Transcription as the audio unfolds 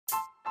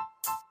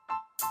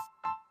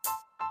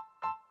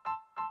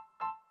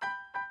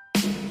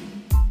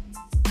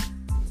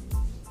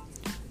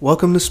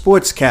Welcome to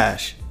Sports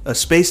Cash, a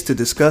space to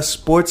discuss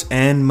sports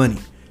and money.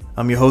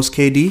 I'm your host,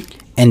 KD.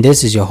 And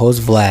this is your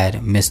host,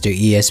 Vlad, Mr.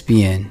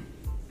 ESPN.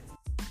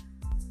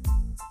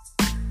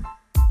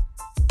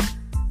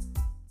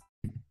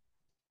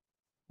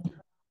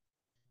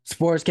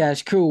 Sports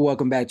Cash crew,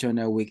 welcome back to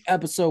another week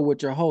episode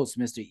with your host,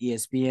 Mr.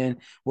 ESPN,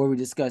 where we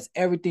discuss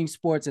everything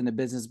sports and the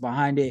business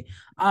behind it.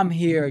 I'm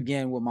here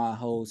again with my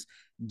host,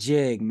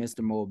 Jig, Mr.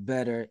 Mo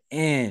Better,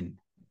 and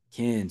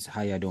Kens.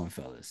 How y'all doing,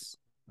 fellas?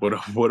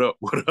 What up,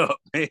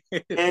 man?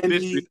 Andy,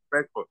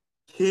 Disrespectful.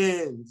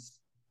 Kens.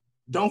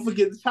 Don't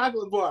forget the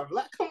chocolate bar.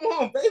 Like, come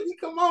on, baby.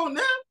 Come on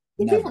now.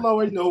 The Never. people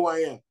already know who I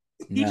am.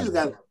 You Never. just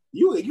got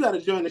you got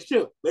to join the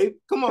ship, baby.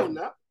 Come on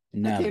now. I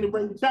Never. can't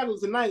bring you chocolate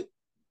tonight.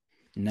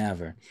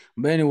 Never.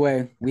 But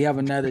anyway, we have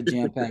another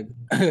jam-packed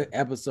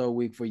episode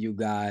week for you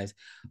guys.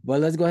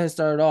 But let's go ahead and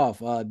start it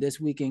off. This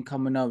weekend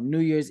coming up, New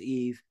Year's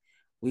Eve,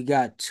 we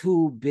got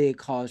two big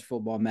college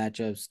football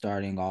matchups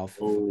starting off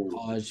for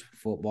college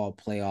football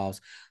playoffs.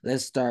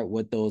 Let's start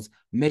with those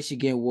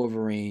Michigan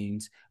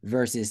Wolverines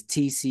versus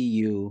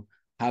TCU.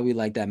 How we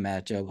like that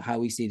matchup? How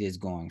we see this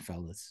going,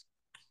 fellas?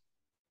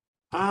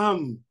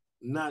 I'm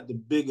not the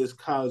biggest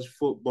college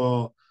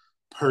football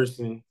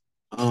person.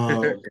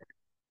 I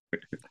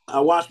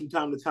watch from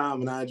time to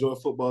time, and I enjoy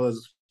football as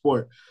a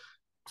sport.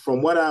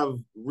 From what I've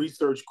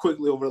researched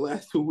quickly over the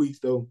last 2 weeks,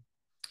 though,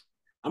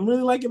 I'm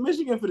really liking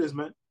Michigan for this,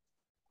 man.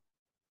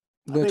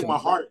 I think my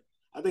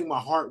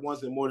heart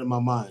wants it more than my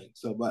mind.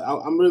 So, but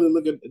I'm really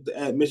looking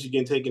at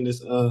Michigan taking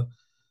this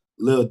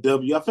little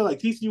W. I feel like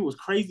TCU was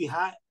crazy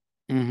hot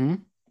to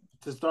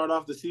start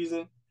off the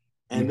season,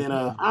 and then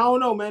I don't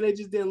know, man. They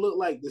just didn't look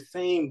like the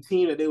same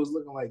team that they was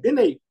looking like.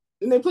 Didn't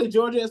they play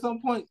Georgia at some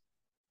point?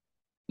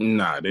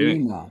 Nah, they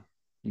didn't.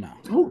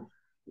 No.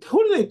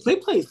 Who did they? They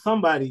played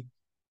somebody,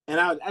 and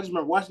I just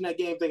remember watching that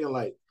game thinking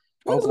like,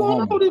 what's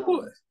going on with these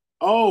boys?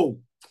 Oh,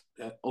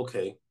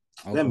 okay,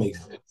 that makes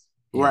sense.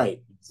 Yeah.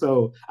 Right.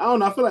 So I don't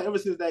know. I feel like ever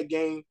since that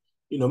game,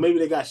 maybe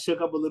they got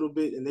shook up a little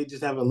bit, and they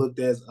just haven't looked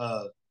as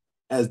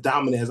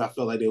dominant as I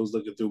felt like they was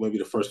looking through maybe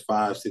the first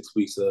 5-6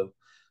 weeks of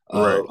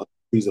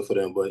season for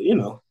them. But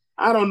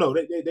I don't know.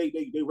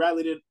 They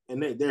rallied it,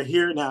 and they're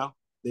here now.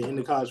 They're in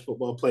the college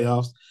football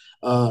playoffs.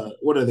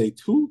 What are they?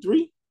 2,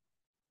 3?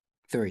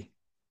 3.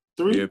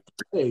 3? Yeah.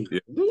 Hey,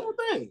 do your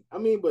thing. I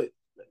mean, but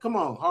come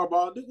on,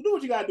 Harbaugh, do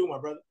what you gotta do, my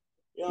brother.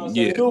 You know what I'm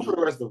saying? Do it for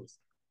the rest of us.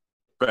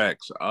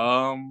 Facts.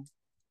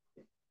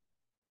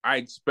 I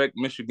expect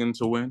Michigan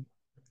to win,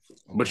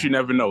 but you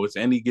never know. It's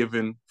any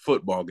given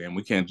football game.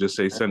 We can't just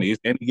say Sunday. It's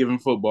any given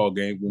football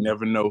game. We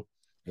never know.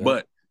 Yeah.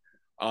 But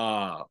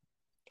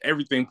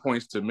everything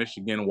points to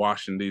Michigan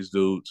washing these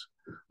dudes.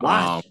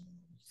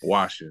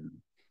 Washing.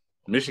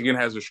 Michigan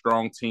has a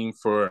strong team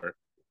for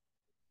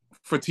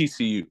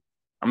TCU.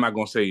 I'm not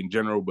going to say in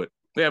general, but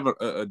they have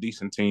a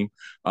decent team.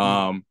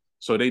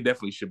 So they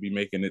definitely should be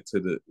making it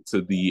to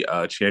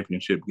the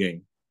championship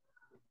game.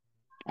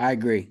 I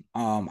agree.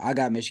 I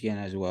got Michigan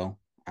as well.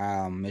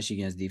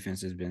 Michigan's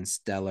defense has been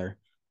stellar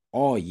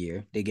all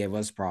year. They gave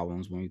us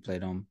problems when we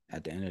played them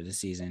at the end of the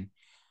season.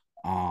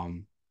 I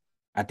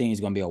think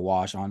it's going to be a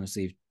wash,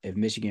 honestly. If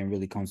Michigan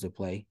really comes to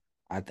play,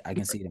 I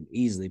can see them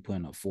easily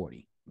putting up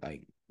 40.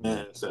 Like,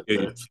 man,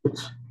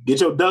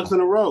 get your ducks in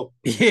a row.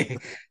 Yeah,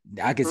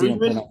 I can see them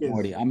putting up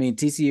 40. I mean,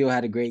 TCU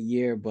had a great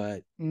year,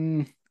 but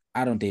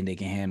I don't think they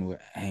can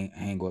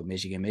hang with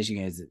Michigan.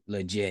 Michigan is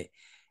legit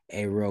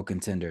a real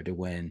contender to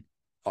win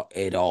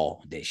it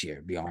all this year,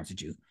 to be honest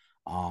with you.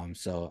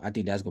 So I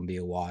think that's going to be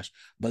a wash.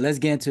 But let's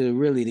get into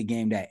really the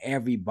game that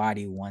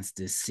everybody wants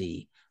to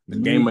see. The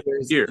game of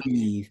the year.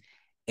 Eve,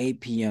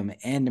 8 p.m.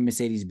 and the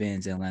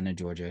Mercedes-Benz Atlanta,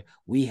 Georgia.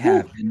 We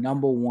have the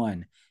number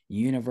 1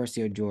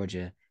 University of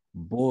Georgia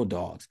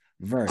Bulldogs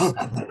versus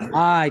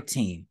my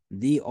team,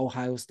 the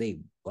Ohio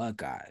State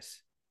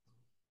Buckeyes.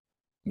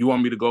 You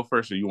want me to go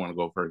first, or you want to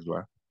go first,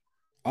 Vlad?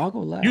 I'll go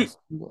last.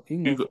 You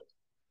can go.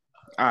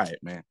 All right,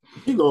 man.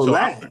 You go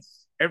last.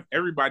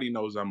 Everybody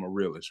knows I'm a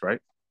realist, right?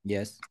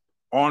 Yes.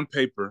 On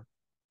paper,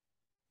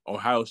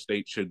 Ohio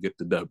State should get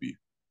the W.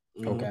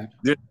 Okay.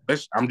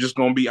 I'm just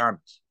going to be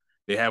honest.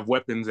 They have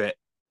weapons on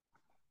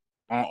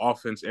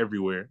offense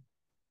everywhere.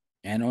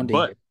 And on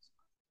defense.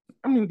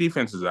 But,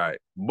 defense is all right.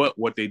 But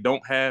what they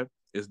don't have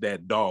is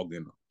that dog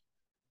in them.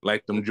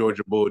 Like them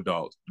Georgia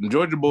Bulldogs. The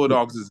Georgia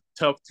Bulldogs is a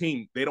tough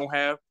team. They don't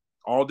have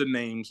all the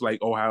names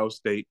like Ohio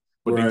State,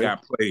 but they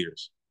got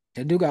players.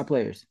 They do got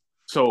players.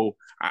 So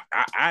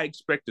I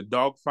expect a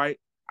dogfight.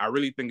 I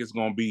really think it's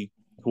going to be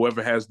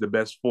whoever has the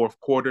best fourth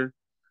quarter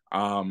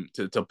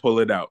to pull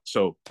it out.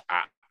 So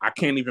I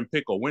can't even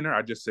pick a winner.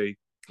 I just say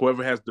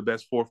whoever has the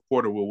best fourth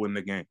quarter will win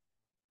the game.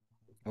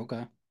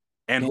 Okay.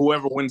 And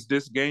whoever wins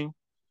this game,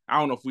 I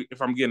don't know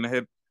if I'm getting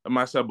ahead of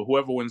myself, but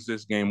whoever wins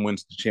this game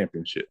wins the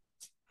championship.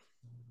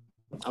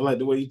 I like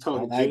the way you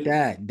talk. I like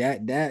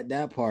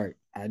that part.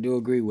 I do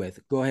agree with.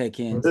 Go ahead,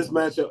 Ken. This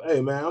matchup,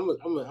 hey man, I'm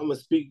gonna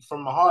speak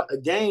from my heart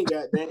again.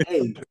 Goddamn,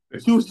 hey,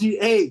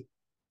 UGA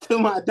to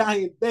my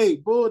dying day,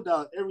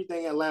 Bulldog,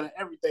 everything Atlanta,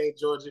 everything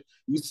Georgia.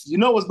 You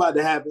know what's about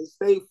to happen.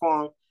 State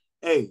Farm.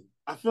 Hey,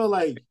 I feel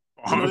like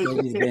You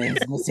know,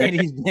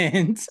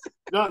 Mercedes-Benz.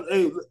 No,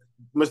 hey,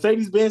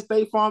 Mercedes-Benz,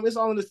 State Farm, it's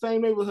all in the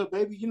same neighborhood,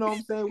 baby. You know what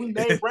I'm saying? We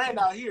name brand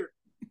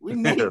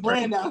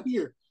out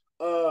here.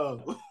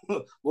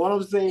 What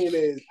I'm saying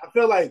is, I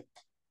feel like,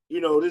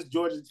 this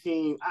Georgia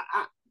team,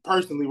 I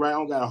personally, right, I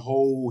don't got a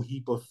whole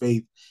heap of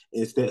faith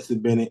in Stetson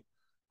Bennett.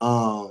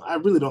 I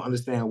really don't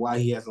understand why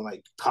he hasn't,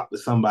 like, talked to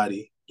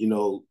somebody,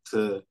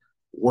 to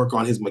work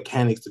on his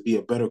mechanics to be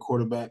a better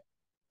quarterback,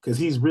 because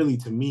he's really,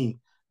 to me,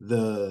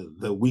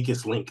 the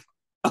weakest link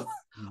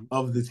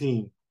of the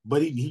team.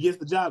 But he gets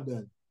the job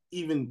done.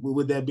 Even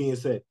with that being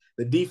said,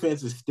 the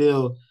defense is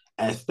still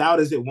as stout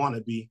as it want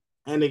to be,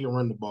 and they can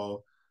run the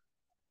ball.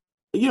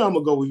 I'm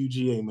gonna go with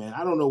UGA, man.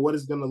 I don't know what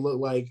it's gonna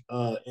look like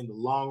in the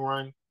long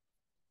run,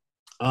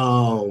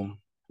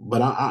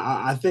 but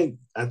I think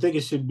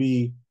it should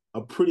be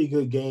a pretty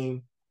good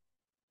game.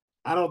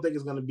 I don't think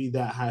it's gonna be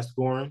that high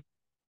scoring.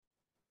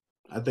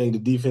 I think the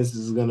defense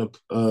is gonna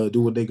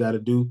do what they got to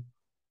do.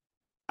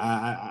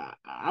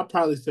 I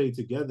probably say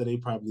together they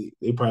probably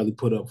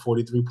put up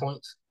 43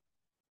 points.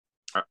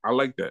 I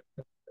like that.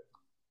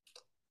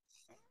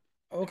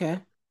 Okay.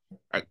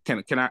 I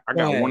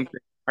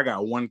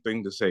got one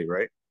thing to say,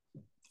 right?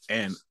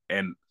 And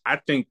I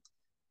think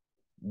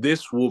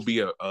this will be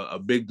a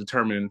big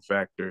determining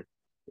factor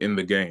in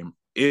the game.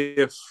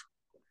 If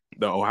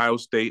the Ohio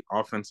State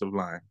offensive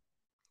line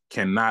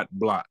cannot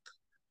block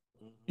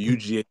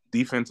UGA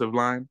defensive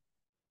line,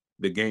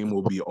 the game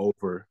will be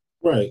over.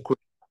 Right. Quick.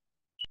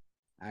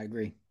 I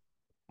agree.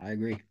 I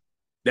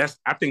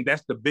think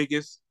that's the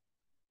biggest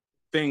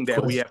thing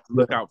that we have to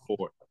look out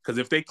for. Because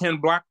if they can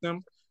block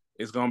them,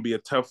 it's gonna be a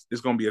tough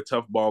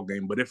ball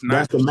game. But if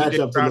not, that's the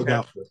matchup to look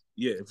out for.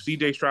 Yeah, if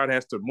CJ Stroud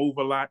has to move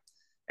a lot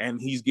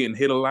and he's getting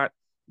hit a lot,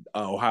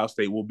 Ohio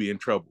State will be in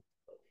trouble.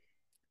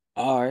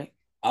 All right.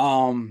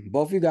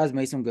 Both of you guys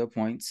made some good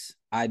points.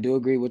 I do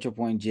agree with your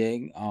point,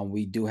 Jig.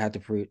 We do have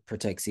to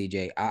protect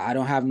CJ. I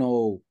don't have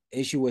no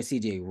issue with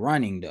CJ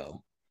running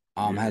though.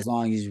 As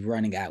long as he's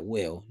running at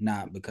will,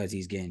 not because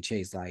he's getting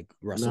chased like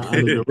Russell.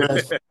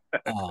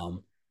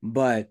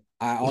 But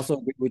I also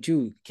agree with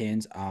you,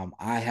 Kens.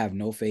 I have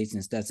no faith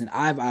in Stetson.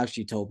 I've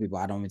actually told people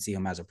I don't even see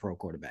him as a pro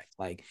quarterback.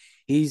 Like,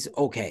 he's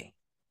okay.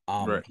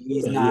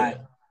 He's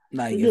not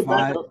like if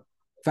I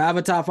have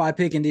a top 5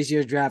 pick in this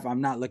year's draft,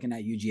 I'm not looking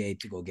at UGA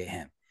to go get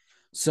him.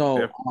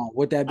 So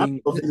with that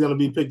being, he's going to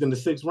be picked in the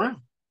 6th round.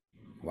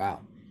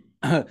 Wow.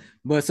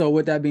 But so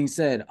with that being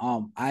said,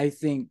 I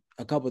think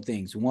a couple of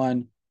things.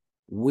 One,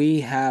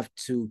 we have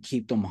to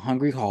keep them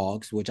hungry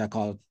hogs, which I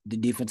call the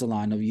defensive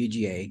line of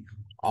UGA,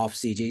 off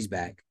CJ's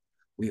back.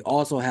 We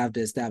also have to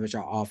establish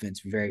our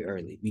offense very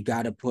early. We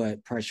got to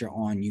put pressure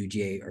on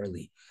UGA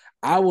early.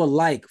 I would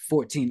like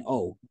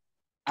 14-0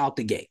 out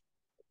the gate.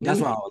 That's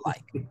what I would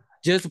like,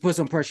 just to put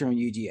some pressure on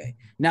UGA.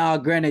 Now,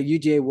 granted,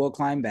 UGA will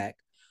climb back,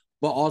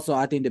 but also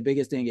I think the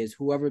biggest thing is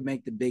whoever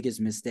makes the biggest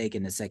mistake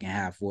in the second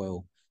half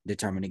will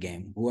determine the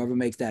game. Whoever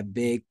makes that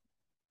big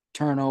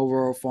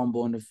turnover or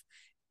fumble in the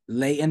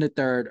late in the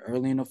third,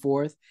 early in the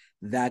fourth,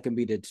 that can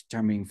be the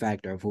determining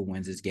factor of who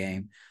wins this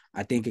game.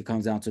 I think it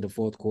comes down to the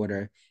fourth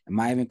quarter. It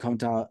might even come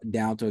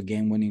down to a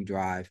game-winning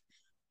drive.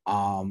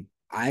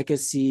 I could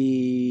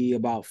see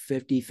about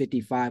 50,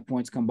 55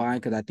 points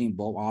combined because I think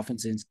both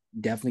offenses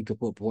definitely could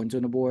put points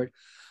on the board.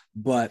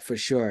 But for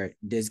sure,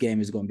 this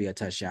game is going to be a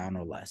touchdown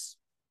or less.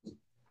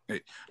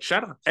 Hey,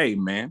 shout out. Hey,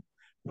 man,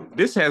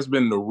 this has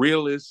been the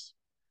realest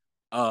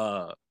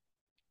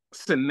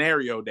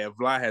scenario that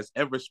Vlad has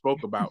ever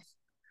spoke about,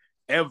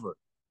 ever.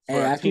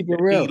 Hey, I keep it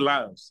real.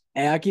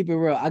 I keep it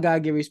real. I got to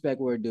give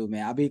respect where it due,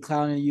 man. I'll be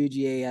clowning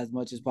UGA as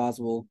much as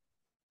possible.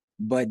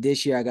 But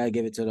this year, I got to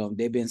give it to them.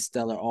 They've been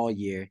stellar all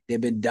year. They've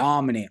been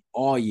dominant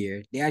all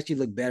year. They actually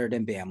look better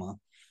than Bama.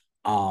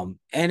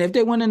 And if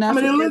they win the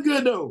national championship, look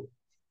good, though.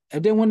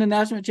 If they win the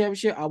national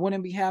championship, I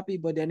wouldn't be happy.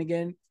 But then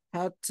again,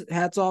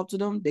 hats off to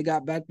them. They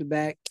got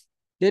back-to-back.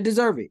 They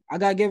deserve it. I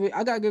got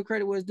to give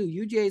credit where it's due.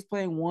 UGA is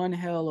playing one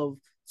hell of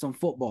some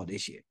football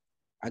this year.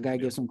 I got to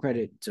give some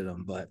credit to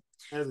them. But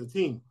as a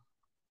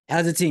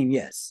team,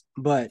 yes.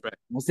 But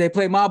once they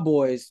play my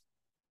boys,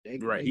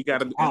 you got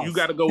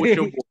to go with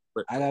your boys.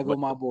 I gotta go with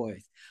my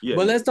boys. Yeah.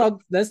 But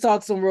let's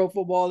talk some real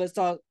football. Let's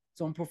talk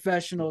some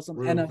professional, some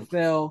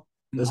NFL.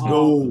 Let's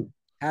go.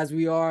 As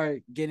we are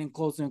getting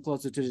closer and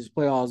closer to this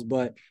playoffs.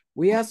 But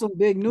we have some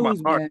big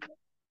news, man.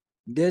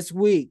 This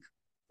week,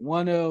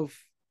 one of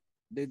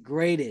the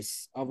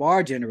greatest of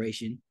our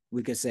generation,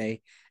 we could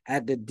say,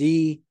 at the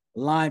D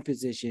line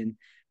position,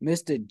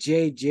 Mr.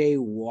 J.J.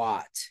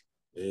 Watt.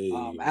 Hey.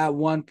 At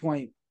one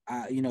point,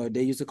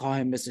 they used to call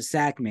him Mr.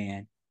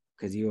 Sackman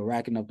because he was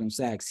racking up them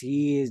sacks.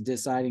 He is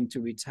deciding to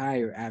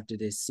retire after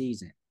this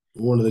season.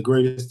 One of the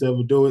greatest to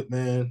ever do it,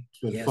 man.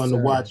 It's been fun to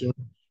watch him.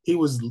 He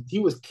was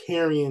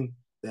carrying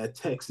that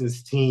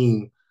Texans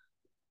team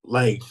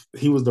like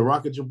he was the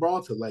Rock of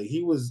Gibraltar. Like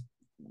he was,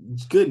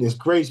 goodness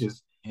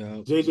gracious.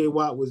 Yep. J.J.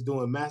 Watt was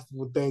doing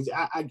masterful things.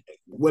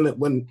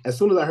 When as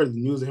soon as I heard the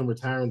news of him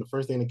retiring, the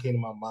first thing that came to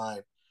my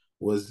mind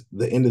was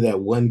the end of that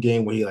one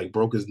game where he like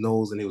broke his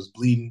nose and he was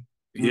bleeding.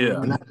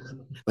 Yeah. And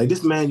like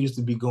this man used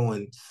to be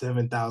going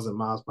 7,000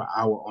 miles per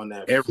hour on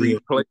that every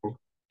field. play.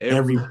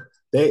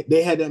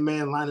 They had that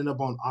man lining up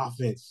on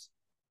offense.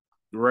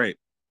 Right.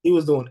 He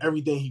was doing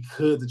everything he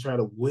could to try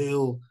to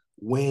will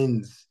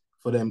wins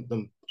for them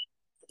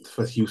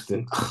for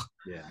Houston.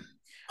 Yeah.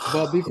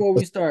 But before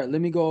we start,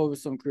 let me go over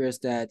some career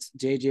stats.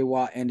 J.J.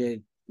 Watt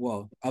ended,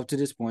 well, up to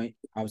this point,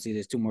 obviously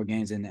there's 2 more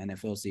games in the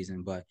NFL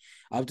season, but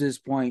up to this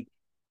point,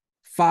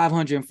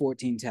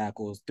 514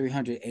 tackles,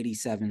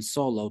 387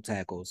 solo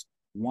tackles,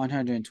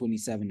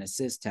 127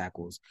 assist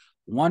tackles,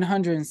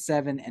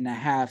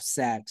 107.5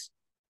 sacks,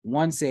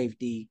 1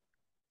 safety,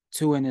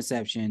 2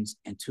 interceptions,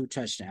 and 2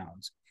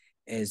 touchdowns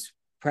is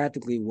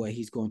practically what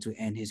he's going to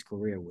end his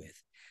career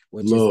with,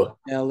 which is a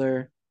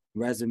stellar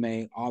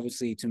resume.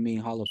 Obviously, to me,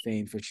 Hall of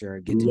Fame for sure.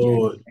 Get the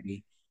jersey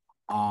ready.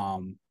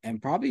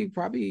 And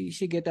probably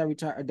should get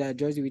that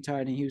jersey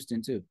retired in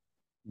Houston too.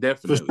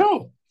 Definitely.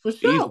 For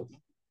sure.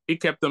 He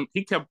kept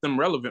them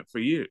relevant for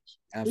years.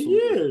 Absolutely.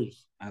 For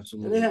years.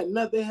 Absolutely.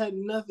 And they had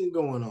nothing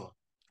going on.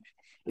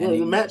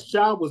 And Matt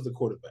Schaub was the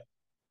quarterback.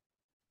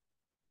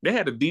 They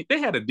had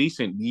a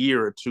decent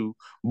year or two,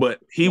 but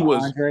he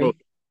was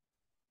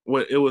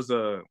it was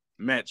a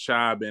Matt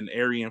Schaub and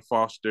Arian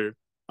Foster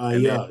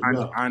and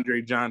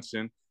Andre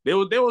Johnson. They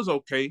was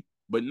okay,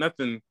 but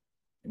nothing.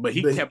 But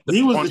he kept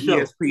them on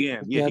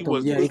ESPN. He kept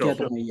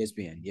them on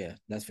ESPN. Yeah,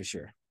 that's for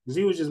sure. Because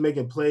he was just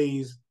making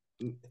plays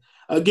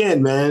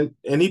again, man.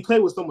 And he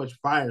played with so much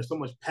fire, so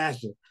much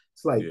passion.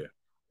 It's like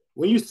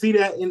when you see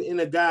that in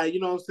a guy, you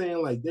know what I'm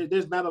saying? Like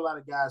there's not a lot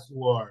of guys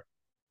who are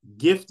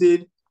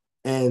gifted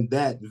and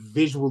that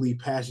visually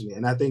passionate.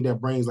 And I think that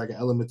brings like an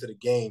element to the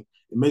game.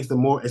 It makes them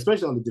more,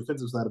 especially on the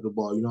defensive side of the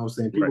ball, you know what I'm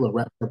saying? People are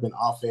wrapped up in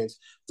offense,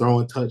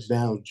 throwing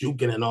touchdowns,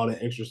 juking and all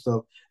that extra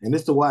stuff. And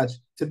it's to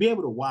be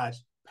able to watch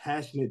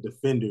passionate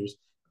defenders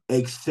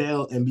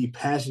excel and be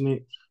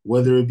passionate,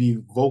 whether it be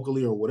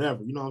vocally or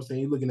whatever. You know what I'm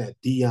saying? You're looking at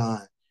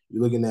Dion,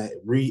 you're looking at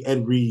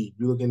Ed Reed,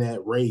 you're looking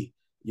at Ray,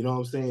 you know what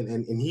I'm saying?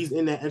 And he's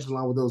in that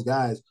echelon with those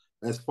guys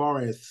as far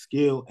as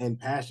skill and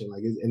passion.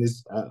 Like,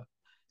 it's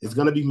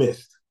going to be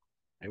missed.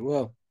 It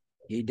will.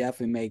 He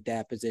definitely made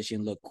that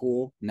position look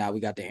cool. Now we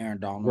got the Aaron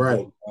Donald,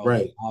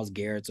 right, Myles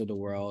Garrett's of the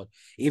world,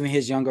 even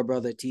his younger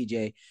brother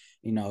TJ.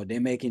 You know,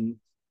 they're making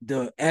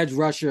the edge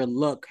rusher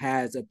look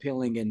as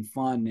appealing and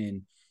fun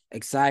and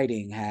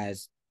exciting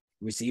as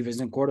receivers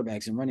and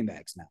quarterbacks and running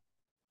backs now.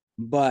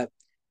 But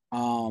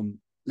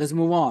let's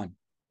move on.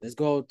 Let's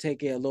go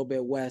take it a little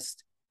bit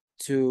west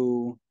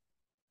to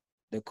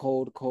the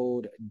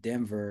cold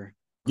Denver.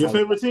 Your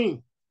favorite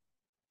team?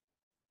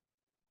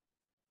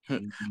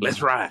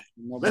 Let's ride.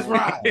 Let's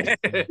ride.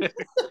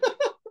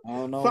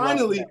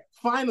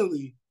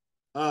 Finally,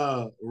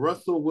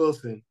 Russell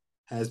Wilson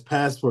has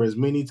passed for as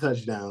many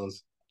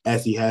touchdowns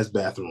as he has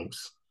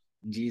bathrooms.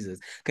 Jesus,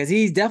 because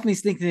he's definitely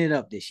sneaking it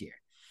up this year.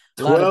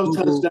 12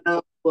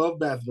 touchdowns, 12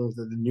 bathrooms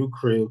at the new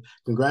crib.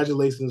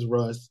 Congratulations,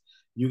 Russ.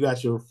 You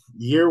got your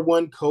year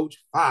 1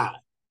 coach fired.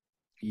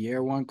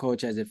 Year 1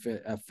 coach has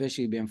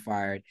officially been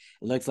fired.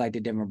 It looks like the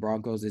Denver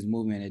Broncos is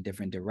moving in a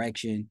different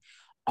direction.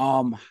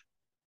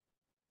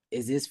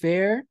 Is this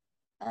fair?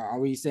 Are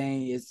we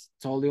saying it's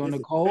totally on the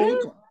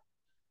coach?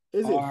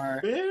 Is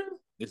it fair?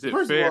 Is it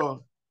First fair? of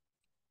all,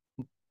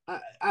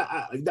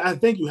 I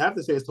think you have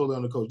to say it's totally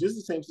on the coach. This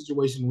is the same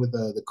situation with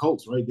the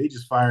Colts, right? They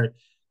just fired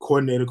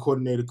coordinator,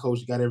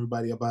 coach, got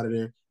everybody up out of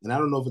there. And I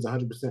don't know if it's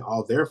 100%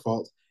 all their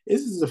fault.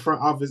 This is a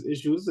front office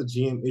issue. This is a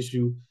GM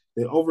issue.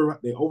 They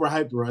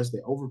overhyped Russ. They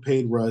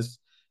overpaid Russ.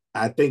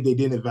 I think they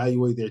didn't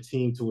evaluate their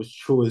team to its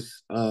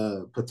truest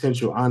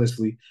potential,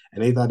 honestly.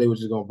 And they thought they were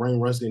just going to bring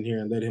Russ in here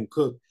and let him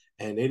cook.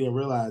 And they didn't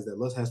realize that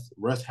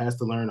Russ has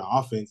to learn the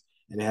offense,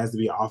 and it has to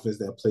be an offense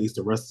that plays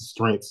to Russ's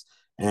strengths.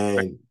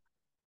 And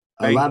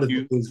a lot of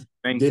things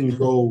didn't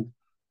go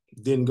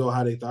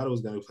how they thought it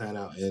was going to plan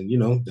out. And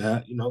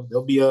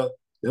they'll be at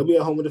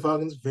home with the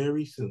Falcons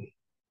very soon.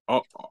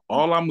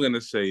 All I'm going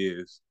to say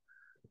is,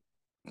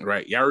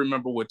 right, y'all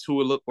remember what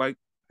Tua looked like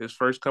his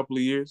first couple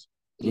of years?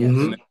 Yeah.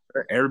 Mm-hmm.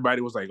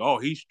 Everybody was like, "Oh,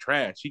 he's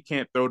trash. He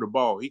can't throw the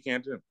ball. He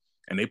can't do."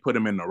 And they put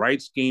him in the right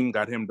scheme,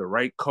 got him the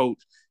right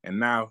coach, and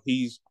now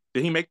did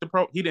he make the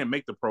Pro? He didn't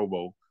make the Pro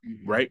Bowl,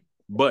 right?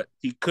 But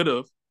he could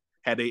have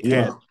had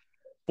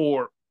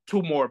for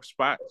 2 more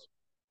spots.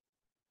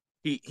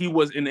 He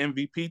was in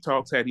MVP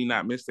talks had he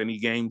not missed any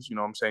games. You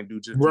know what I'm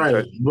saying?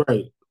 Right.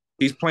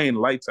 He's playing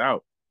lights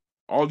out.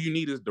 All you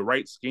need is the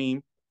right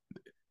scheme.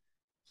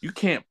 You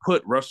can't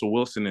put Russell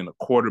Wilson in a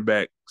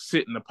quarterback,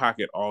 sit in the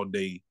pocket all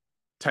day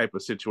type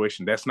of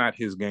situation. That's not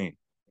his game.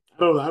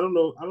 I don't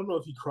know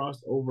if he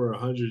crossed over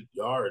 100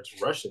 yards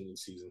rushing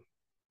this season.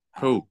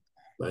 Who?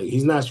 Like,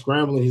 he's not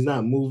scrambling, he's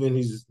not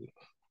moving.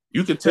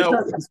 You could tell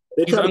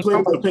they try to play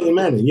him like Peyton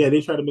Manning. Yeah,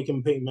 they try to make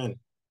him Peyton Manning.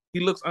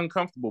 He looks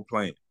uncomfortable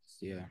playing.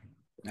 Yeah,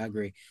 I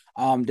agree.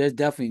 There's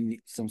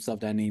definitely some stuff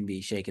that need to be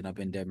shaken up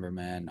in Denver,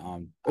 man.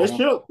 It's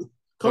shook.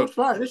 Coach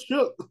fired. It's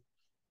shook.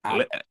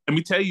 Let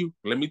me tell you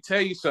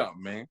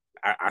something, man.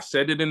 I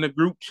said it in the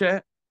group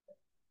chat.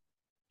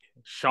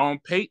 Sean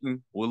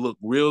Payton will look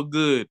real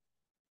good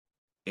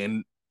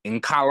in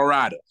in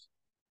Colorado.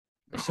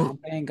 Sean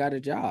Payton got a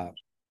job.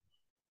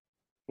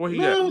 Where he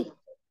got?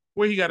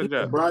 Where he got a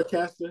job?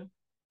 Broadcaster.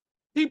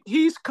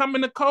 He's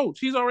coming to coach.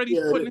 He's already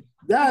putting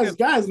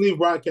guys leave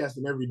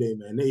broadcasting every day,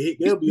 man.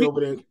 They'll be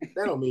over there.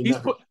 That don't mean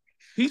nothing.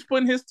 He's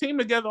putting his team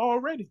together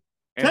already.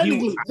 And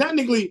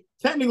technically,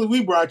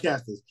 we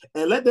broadcasters,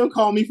 and let them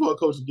call me for a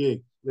coach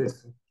gig.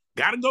 Listen,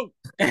 gotta go.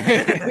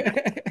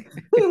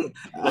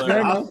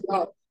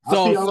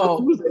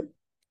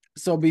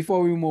 So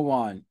before we move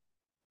on,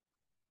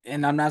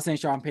 and I'm not saying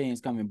Sean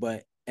Payton's coming,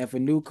 but if a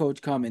new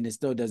coach comes and it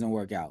still doesn't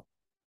work out,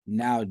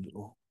 now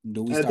do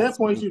we? At that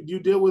point, you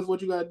deal with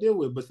what you got to deal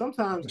with. But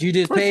sometimes you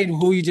just paid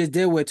who you just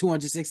deal with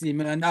 $260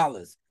 million.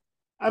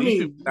 I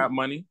mean, got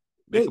money.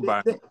 They can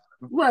buy.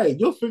 Right.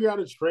 You'll figure out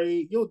a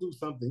trade. You'll do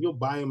something. You'll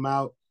buy him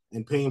out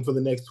and pay him for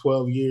the next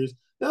 12 years.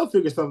 They'll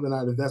figure something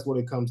out if that's what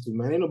it comes to,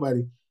 man. Ain't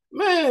nobody,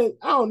 man,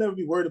 I don't never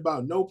be worried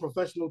about no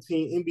professional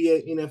team,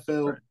 NBA,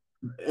 NFL, right.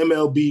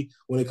 MLB,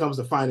 when it comes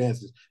to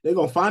finances. They're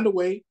going to find a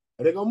way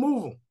and they're going to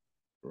move them.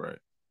 Right.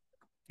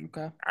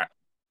 Okay.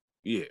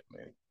 Yeah,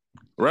 man.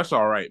 Russ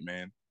all right,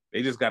 man.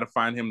 They just got to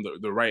find him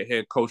the right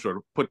head coach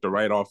or put the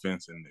right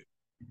offense in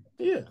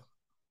there. Yeah.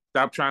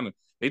 Stop trying to.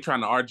 They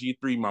trying to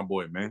RG3, my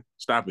boy, man.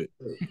 Stop it.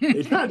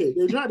 They trying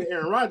to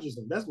Aaron Rodgers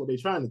him. That's what they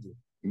trying to do.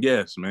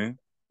 Yes, man.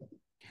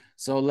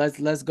 So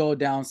let's go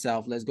down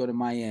south. Let's go to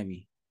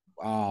Miami.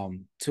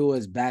 Tua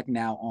is back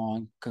now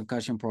on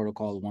concussion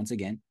protocol once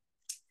again.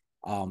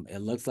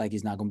 It looks like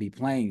he's not going to be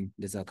playing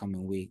this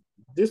upcoming week.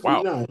 This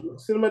week, no.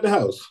 Sit him at the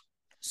house.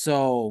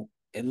 So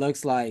it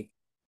looks like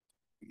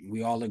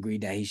we all agree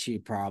that he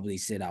should probably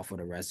sit out for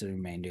the rest of the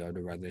remainder of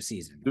the regular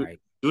season, right?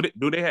 They're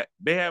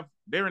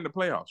in the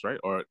playoffs, right?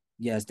 Or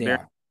yes, they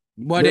are.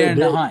 But they're in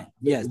the hunt.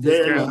 Yes,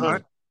 they're in the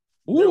hunt.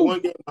 They're one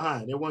game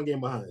behind. They're one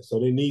game behind. So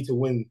they need to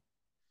win.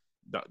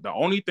 The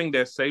only thing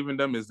that's saving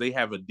them is they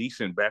have a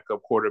decent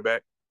backup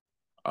quarterback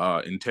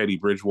in Teddy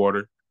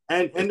Bridgewater.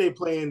 And they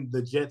playing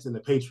the Jets and the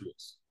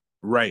Patriots.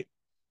 Right.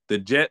 The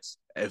Jets,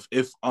 if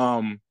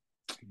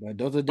but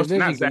those are division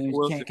games.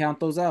 You can't count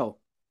those out.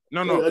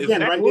 No.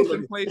 Again, right? They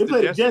play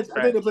the Jets.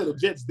 I think they play the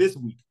Jets this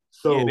week.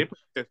 So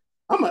yeah,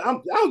 I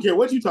don't care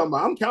what you're talking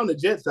about. I'm counting the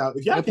Jets out.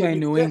 If y'all They're playing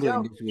New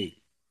England this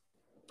week.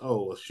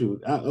 Oh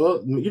shoot!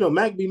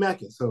 Mac be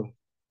macking. So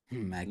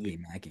Mac be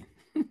macking.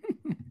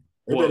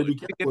 They better be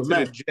careful with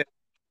Mac.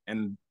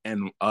 And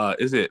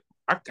is it?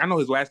 I know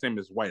his last name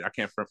is White. I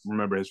can't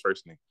remember his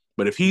first name.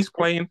 But if he's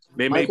playing,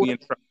 they may be in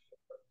trouble.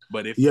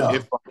 But if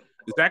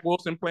Zach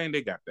Wilson playing,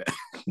 they got that.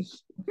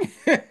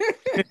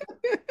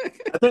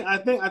 I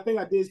think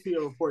I did see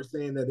a report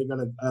saying that they're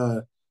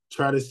gonna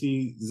try to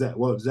see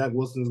what Zach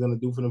Wilson's gonna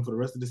do for them for the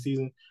rest of the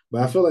season.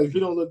 But I feel like if he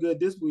don't look good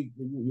this week,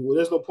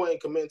 there's no point in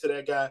committing to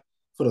that guy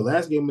for the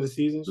last game of the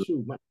season.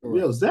 Shoot,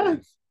 Zach.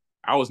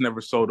 I was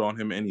never sold on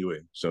him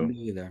anyway. So me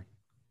either.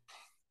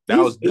 That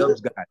was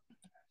Dub's guy.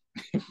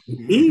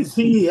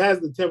 He has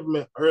the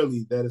temperament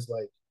early that it's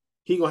like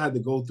he gonna have to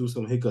go through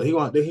some hiccup. He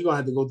gonna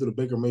have to go through the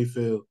Baker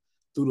Mayfield,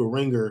 through the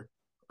ringer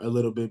a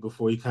little bit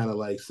before he kind of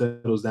like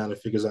settles down and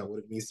figures out what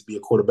it means to be a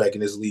quarterback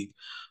in this league.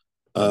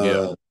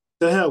 To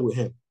hell with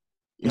him.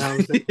 You know what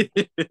I'm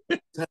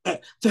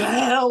saying? to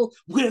hell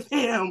with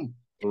him.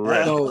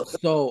 Right.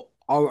 So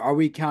are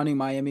we counting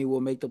Miami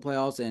will make the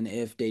playoffs? And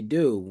if they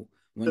do,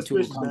 when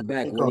Tua comes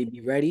back, will he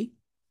be ready?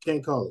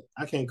 Can't call it.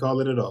 I can't call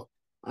it at all.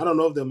 I don't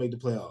know if they'll make the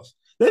playoffs.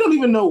 They don't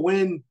even know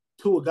when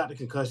Tua got the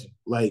concussion.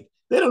 Like,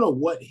 they don't know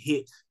what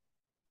hit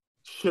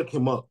shook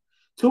him up.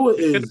 Tua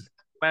is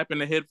slapping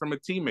the head from a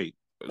teammate.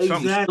 Exactly.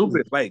 Something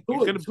stupid. Like, it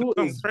could have been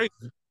something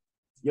crazy.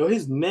 Yo,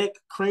 his neck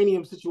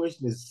cranium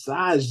situation is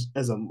sized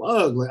as a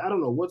mug. Like, I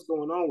don't know what's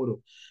going on with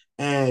him.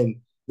 And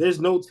there's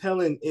no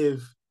telling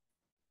if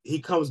he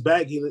comes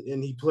back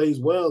and he plays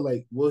well.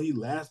 Like, will he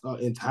last an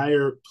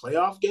entire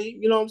playoff game?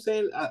 You know what I'm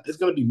saying? It's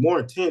going to be more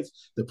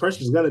intense. The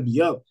pressure's going to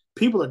be up.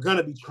 People are going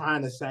to be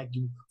trying to sack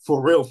you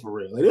for real.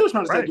 Like, they were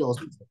trying to sack you all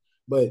season.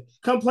 But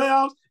come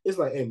playoffs, it's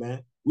like, hey,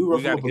 man, we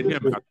got to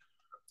get him out.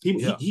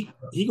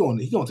 He going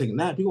to take a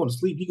nap. He going to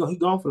sleep. He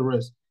gone for the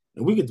rest.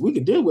 And we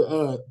could deal with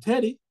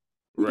Teddy.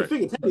 We can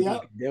figure Teddy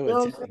out. You know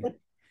what I'm saying?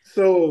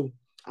 So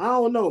I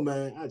don't know,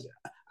 man.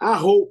 I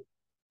hope.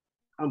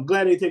 I'm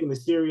glad they're taking it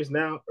serious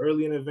now,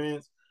 early in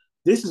advance.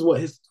 This is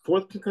his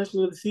fourth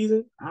concussion of the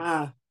season.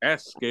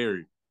 That's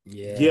scary.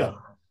 Yeah.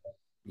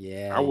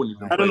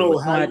 I don't know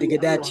how to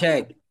get that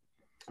checked.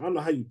 I don't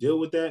know how you deal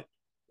with that.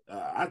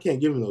 I can't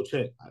give him no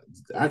check.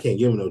 I can't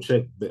give him no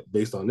check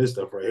based on this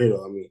stuff right here,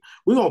 though. I mean,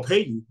 we're going to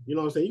pay you. You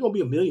know what I'm saying? You're going to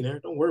be a millionaire.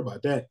 Don't worry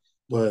about that.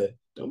 But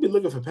don't be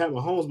looking for Pat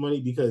Mahomes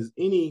money because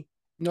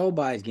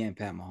nobody's getting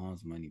Pat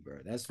Mahomes money, bro.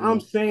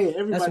 I'm saying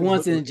everybody. That's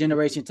once in a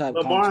generation type.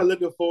 Lamar contract.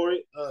 Looking for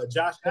it.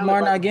 Josh Allen.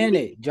 Lamar not getting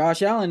it.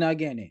 Josh Allen not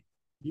getting it.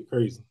 You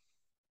crazy?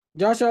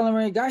 Josh Allen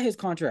already got his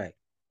contract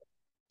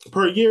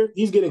per year.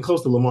 He's getting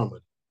close to Lamar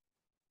money.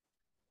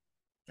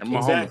 And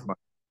Mahomes.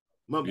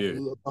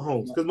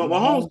 Mahomes, because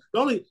Mahomes. The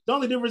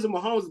only difference in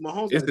Mahomes is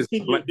Mahomes got a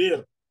 6-year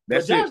deal.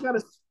 But Josh got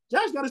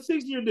a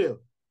 6-year deal.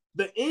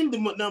 The end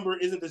number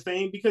isn't the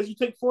same because you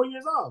take 4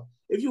 years off.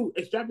 If you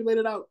extrapolate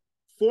it out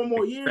 4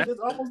 more years,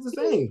 it's almost the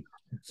same.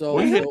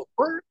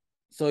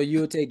 So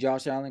you would take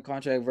Josh Allen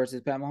contract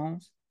versus Pat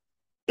Mahomes?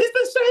 It's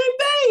the same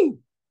thing.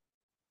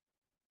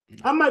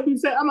 I might be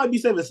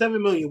saving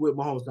 $7 million with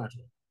Mahomes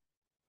contract.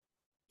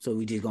 So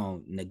we just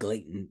gonna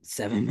neglect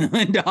 $7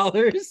 million?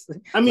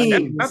 I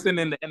mean, that's nothing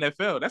in the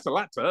NFL. That's a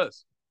lot to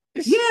us.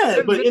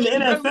 Yeah, but in the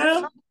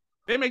NFL,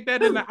 they make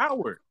that in an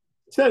hour.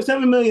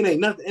 $7 million ain't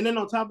nothing. And then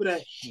on top of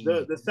that,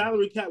 the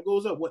salary cap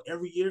goes up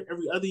every year,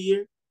 every other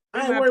year.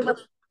 I ain't worried about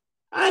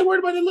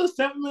the little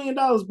 $7 million,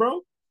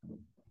 bro.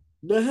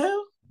 The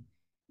hell?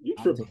 You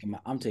tripping?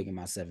 I'm taking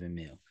my $7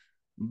 million.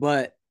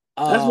 But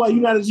that's why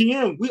you're not a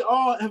GM. We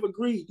all have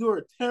agreed you're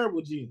a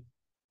terrible GM.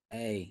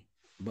 Hey,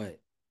 but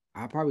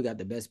I probably got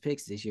the best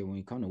picks this year when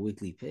it comes to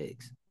weekly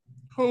picks.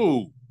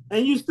 Who?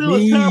 And you still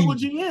a terrible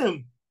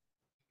GM.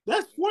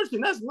 That's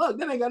fortune. That's luck.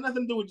 That ain't got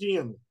nothing to do with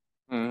GM.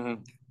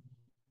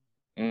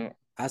 Mm-hmm.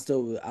 I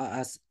still,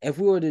 if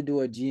we were to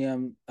do a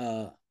GM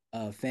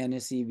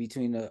fantasy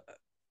between the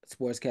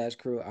Sports Cash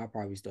crew, I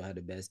probably still have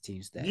the best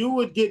team stats. You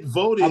would get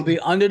voted. I'll be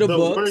under the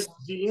books. Worst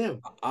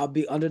GM. I'll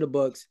be under the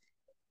books.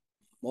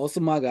 Most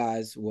of my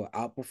guys will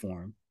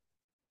outperform.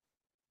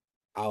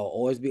 I'll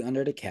always be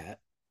under the cap.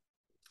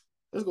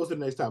 Let's go to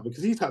the next topic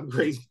because he's talking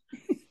crazy.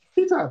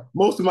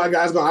 Most of my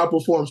guys gonna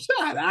outperform.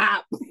 Shut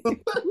up. What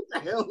the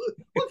hell?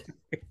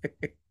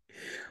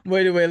 But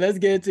anyway, let's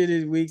get into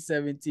this week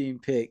 17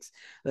 picks.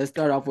 Let's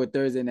start off with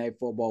Thursday Night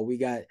Football. We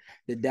got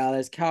the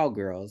Dallas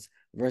Cowgirls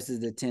versus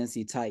the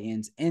Tennessee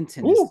Titans in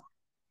Tennessee.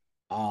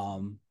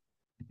 The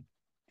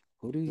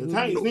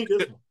Titans need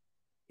this one.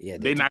 Yeah,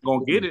 they're not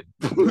gonna get it.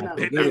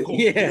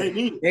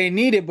 They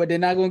need it, but they're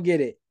not gonna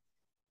get it.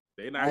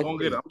 They're not gonna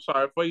get it. I'm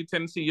sorry for you,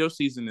 Tennessee. Your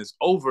season is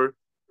over.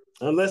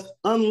 Unless,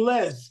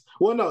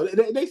 well, no,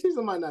 their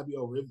season might not be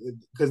over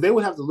because they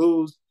would have to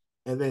lose,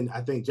 and then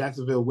I think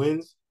Jacksonville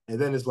wins, and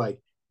then it's like,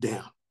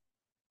 damn.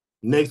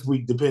 Next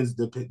week is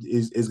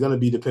going to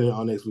be dependent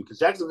on next week because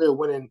Jacksonville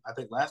winning. I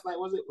think last night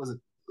was it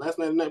last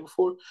night or the night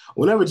before?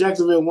 Whenever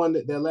Jacksonville won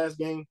that last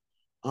game,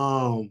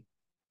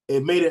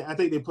 it made it. I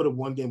think they put up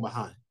one game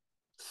behind.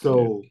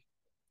 So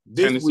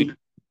this week,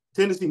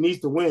 Tennessee needs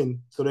to win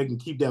so they can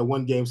keep that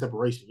one game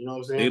separation. You know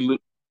what I'm saying?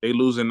 They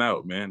losing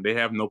out, man. They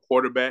have no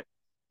quarterback.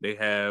 They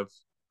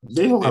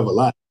don't have a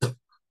lot.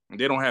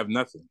 They don't have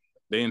nothing.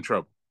 They in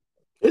trouble.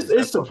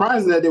 It's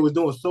surprising that they was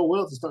doing so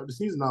well to start the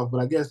season off, but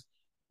I guess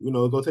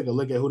go take a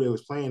look at who they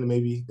was playing and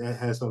maybe that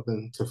has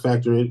something to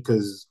factor in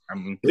because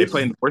they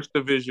play in the worst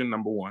division,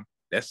 number one.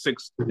 That's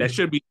 6. That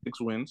should be 6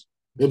 wins.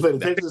 They played the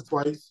Texans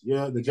twice.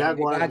 Yeah, the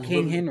Jaguars. They got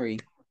King Henry.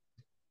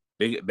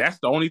 That's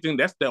the only thing.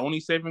 That's the only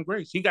saving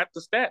grace. He got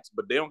the stats,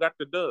 but they don't got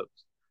the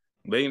dubs.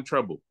 They in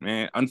trouble,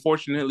 man.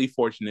 Unfortunately,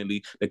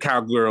 fortunately, the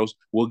Cowgirls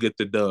will get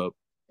the dub,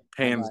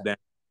 hands down.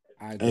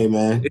 Hey,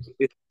 man,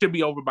 it should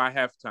be over by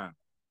halftime.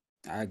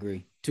 I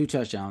agree. 2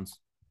 touchdowns,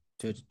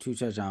 two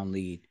touchdown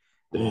lead.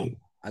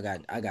 I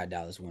got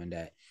Dallas win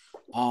that.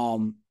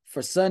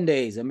 For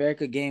Sunday's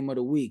America Game of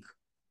the Week,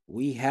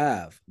 we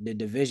have the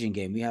division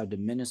game. We have the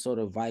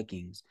Minnesota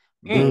Vikings,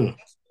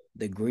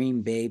 the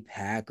Green Bay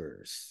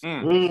Packers.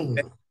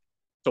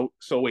 So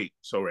wait,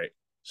 so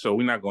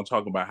we're not gonna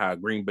talk about how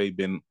Green Bay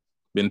been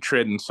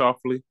treading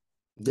softly.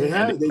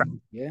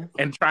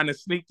 And trying to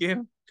sneak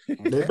in.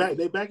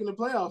 They back in the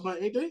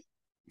playoffs, ain't they?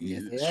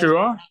 Yes, sure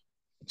are.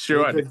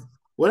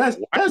 Well, that's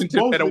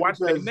better watch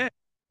that.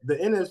 The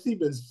NFC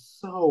been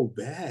so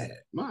bad.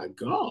 My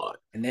God.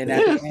 And then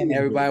at the end,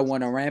 everybody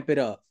want to ramp it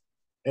up.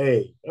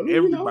 Hey,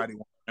 everybody want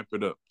to ramp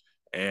it up.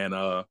 And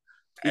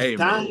hey,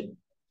 man,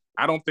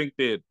 I don't think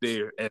that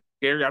they're as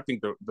scary. I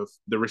think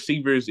the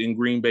receivers in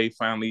Green Bay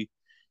finally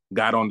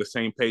got on the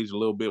same page a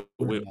little bit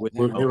with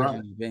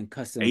been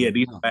cussing. Yeah,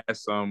 these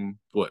last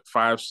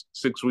 5-6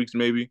 weeks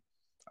maybe.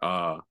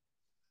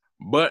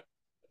 But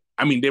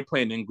I mean, they're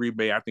playing in Green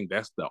Bay. I think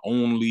that's the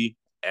only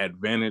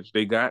advantage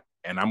they got,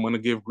 and I'm gonna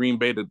give Green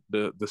Bay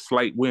the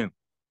slight win.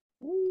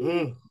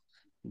 I'm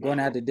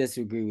gonna have to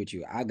disagree with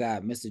you. I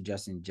got Mr.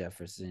 Justin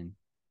Jefferson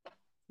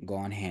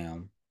going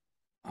ham.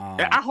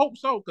 I hope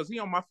so because he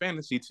on my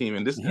fantasy team,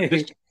 and this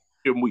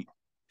week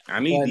I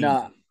need.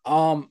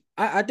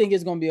 I think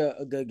it's gonna be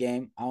a good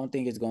game. I don't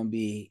think it's gonna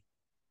be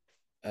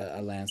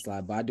a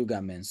landslide, but I do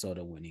got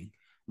Minnesota winning.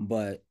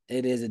 But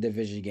it is a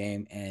division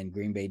game, and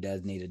Green Bay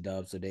does need a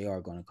dub, so they are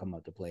going to come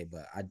up to play.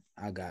 But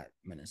I got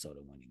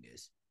Minnesota winning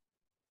this.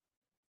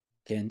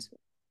 Kens?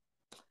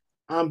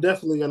 I'm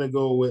definitely gonna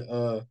go with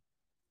I'm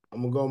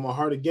gonna go with my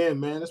heart again,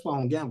 man. That's why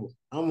I'm gonna gamble.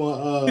 I'm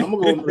gonna go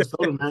with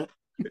Minnesota, man.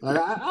 Like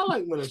I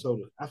like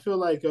Minnesota. I feel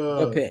like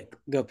good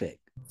pick.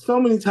 So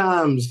many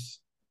times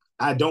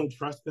I don't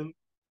trust them,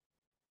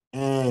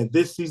 and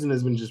this season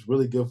has been just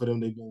really good for them.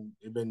 They've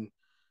been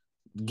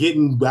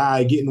getting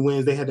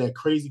wins. They had that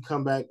crazy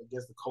comeback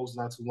against the Colts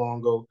not too long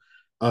ago.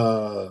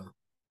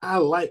 I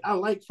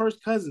like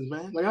First Cousins,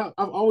 man. Like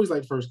I've always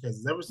liked First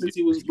Cousins ever since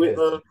he was with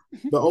the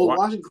old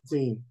Washington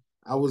team.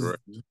 I was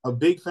a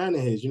big fan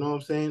of his. You know what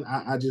I'm saying?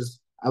 I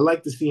I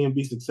like to see him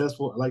be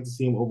successful. I like to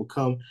see him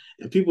overcome,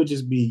 and people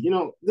just be,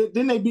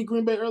 didn't they beat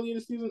Green Bay earlier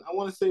this season? I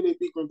want to say they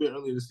beat Green Bay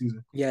earlier this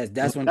season. Yes,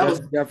 that's when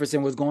Justin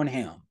Jefferson was going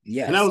ham.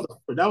 Yes, and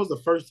that was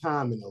the first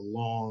time in a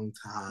long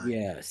time.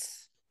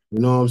 Yes, you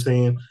know what I'm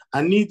saying.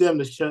 I need them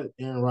to shut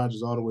Aaron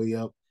Rodgers all the way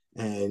up.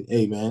 And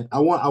hey, man, I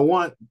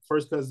want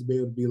First Cousins to be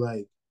able to be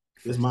like,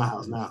 "This is my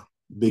house now,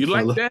 big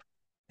fella." Like that?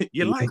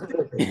 You like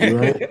that?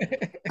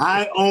 Right?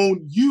 I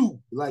own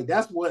you. Like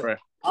that's what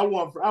I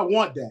want. I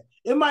want that.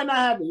 It might not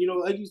happen.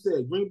 Like you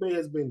said, Green Bay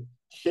has been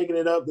shaking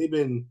it up. They've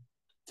been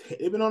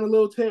on a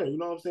little tear. You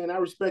know what I'm saying? I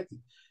respect it.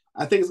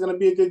 I think it's gonna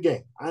be a good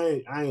game.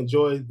 I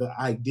enjoy the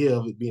idea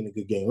of it being a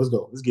good game. Let's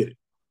go. Let's get it.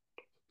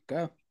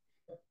 Go.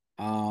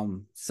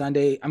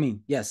 Sunday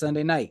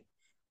night.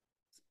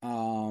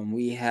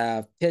 We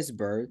have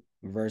Pittsburgh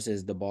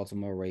versus the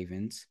Baltimore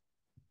Ravens.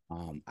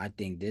 I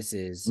think this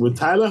is with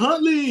Tyler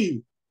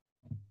Huntley.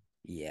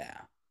 Yeah.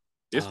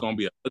 It's gonna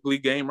be an ugly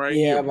game right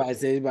here. Yeah, I'm about to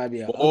say it's about to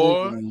be an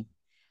ugly game.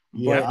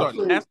 Yeah, I thought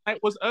last night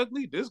was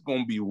ugly. This is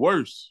gonna be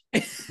worse.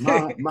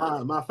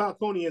 my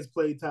Falconians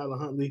played Tyler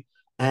Huntley,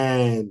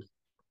 and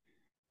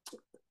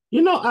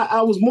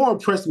I was more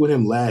impressed with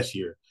him last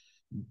year.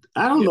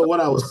 I don't know what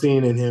I was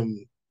seeing in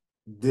him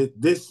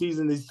this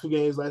season, last two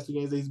games that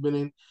he's been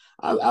in.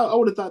 I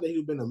would have thought that he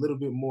would have been a little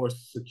bit more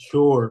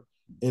secure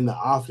in the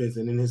offense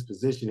and in his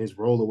position, his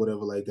role or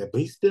whatever like that.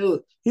 But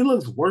he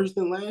looks worse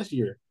than last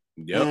year.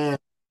 Yep. And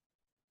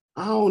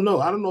I don't know.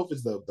 I don't know if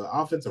it's the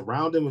offense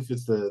around him, if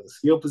it's the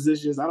skill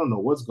positions. I don't know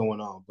what's going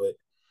on. But,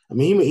 I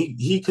mean,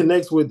 he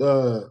connects with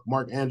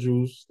Mark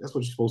Andrews. That's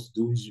what you're supposed to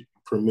do. He's your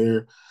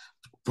premier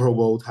Pro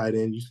Bowl tight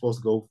end. You're supposed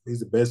to go. He's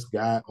the best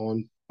guy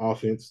on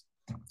offense.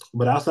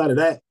 But outside of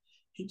that,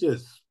 I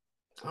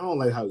don't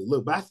like how he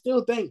looked. But I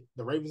still think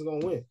the Ravens are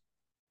going to win.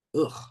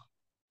 Ugh.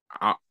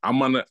 I'm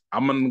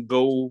gonna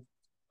go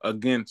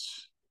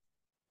against.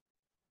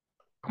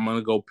 I'm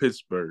gonna go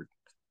Pittsburgh,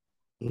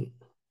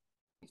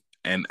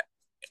 and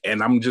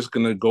I'm just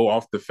gonna go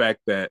off the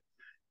fact that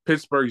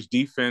Pittsburgh's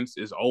defense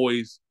is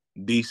always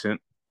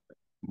decent,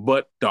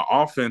 but the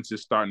offense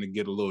is starting to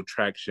get a little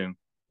traction.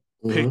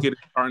 Mm-hmm. Pickett is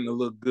starting to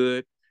look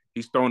good.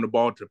 He's throwing the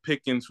ball to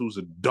Pickens, who's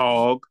a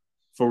dog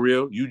for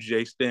real.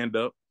 UJ, stand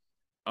up.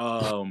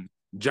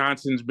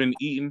 Johnson's been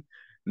eating.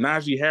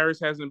 Najee Harris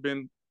hasn't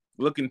been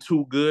looking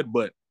too good,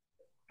 but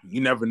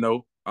you never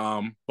know.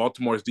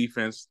 Baltimore's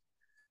defense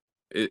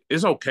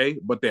is okay,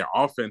 but their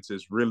offense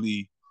is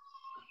really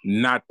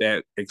not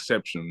that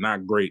exceptional,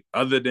 not great.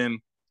 Other than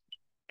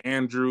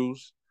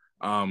Andrews,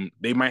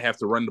 they might have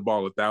to run the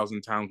ball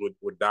 1,000 times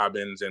with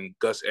Dobbins and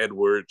Gus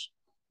Edwards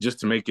just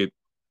to make it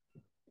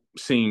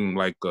seem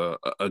like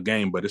a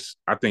game. But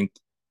I think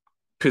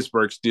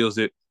Pittsburgh steals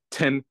it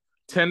 10-7.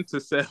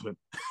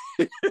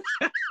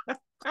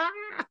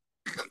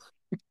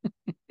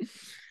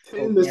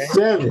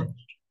 10-7.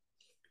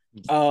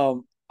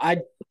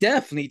 I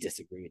definitely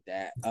disagree with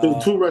that.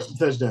 Two rushing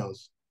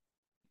touchdowns.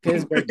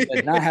 Pittsburgh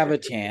does not have a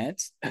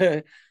chance.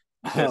 No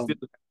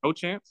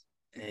chance?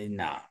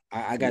 Nah,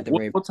 I got the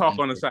Ravens. We'll talk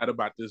on the side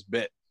about this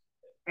bet.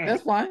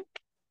 That's fine.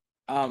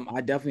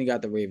 I definitely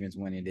got the Ravens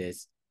winning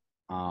this.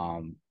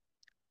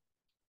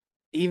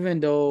 Even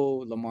though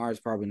Lamar is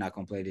probably not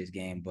going to play this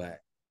game, but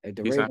if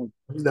the Ravens,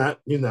 he's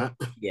not. Yeah,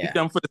 he's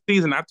done for the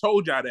season. I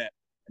told y'all that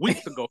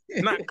weeks ago.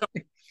 Not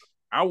coming.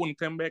 I wouldn't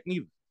come back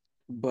neither.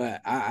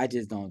 But I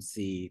just don't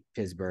see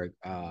Pittsburgh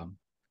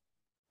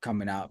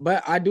coming out.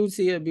 But I do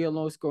see it be a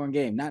low scoring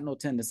game. Not no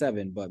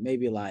 10-7, but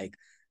maybe like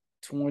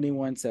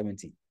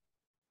 21-17.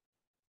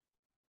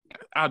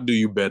 I'll do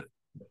you better.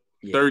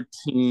 Yeah.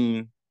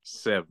 13-7.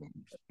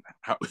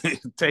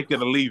 Take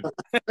it or leave it.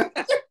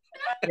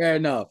 Fair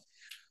enough.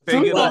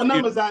 Some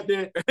numbers out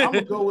there. I'm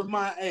gonna go with I'm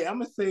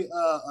gonna say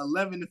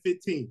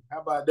 11-15.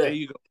 How about that? There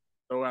you go.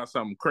 Throw out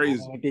something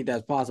crazy. I don't think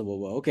that's possible,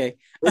 but okay.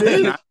 It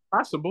is not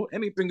possible.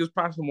 Anything is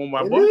possible,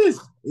 my boy. It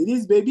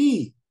is,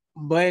 baby.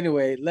 But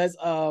anyway, let's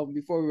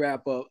before we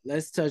wrap up,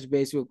 let's touch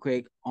base real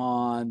quick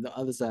on the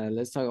other side.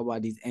 Let's talk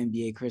about these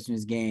NBA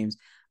Christmas games.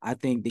 I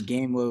think the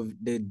game of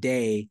the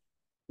day,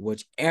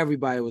 which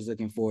everybody was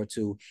looking forward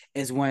to,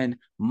 is when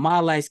my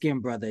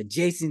light-skinned brother,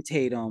 Jason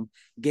Tatum,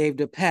 gave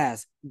the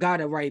pass,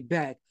 got it right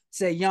back,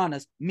 said,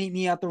 Giannis, meet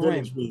me at the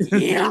rim.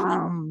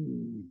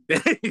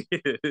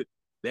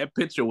 That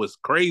picture was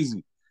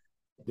crazy.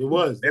 It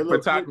was. That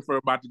photographer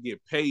about to get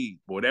paid.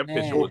 Boy, that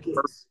picture was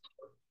perfect.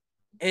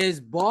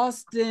 Is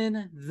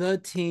Boston the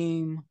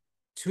team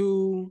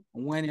to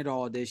win it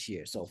all this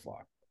year so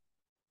far?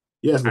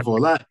 Yes, before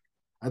a lot.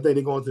 I think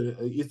they're going to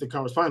the Eastern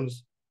Conference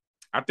Finals.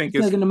 I think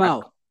it's taking them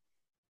out.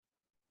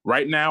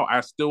 Right now, I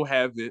still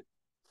have it.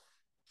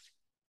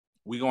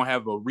 We're going to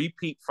have a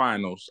repeat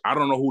finals. I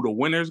don't know who the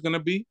winner is going to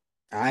be.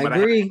 I agree.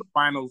 I have the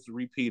finals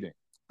repeating.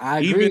 I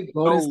agree. Even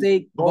Golden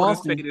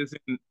State is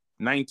in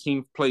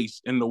 19th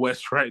place in the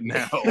West right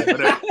now.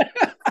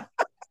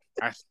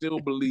 I still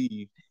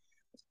believe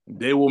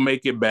they will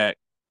make it back.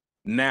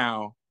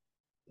 Now,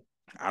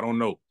 I don't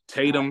know.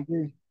 Tatum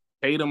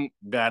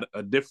got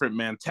a different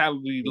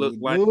mentality. Look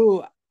like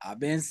I've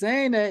been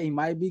saying that he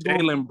might be going.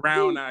 Jaylen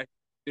Brown out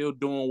still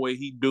doing what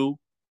he do.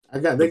 They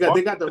got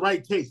the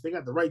right taste. They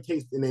got the right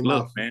taste in their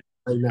mouth. Man,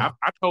 right now.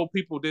 I told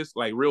people this,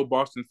 like real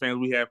Boston fans,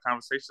 we have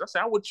conversations. I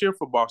said I would cheer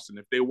for Boston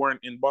if they weren't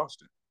in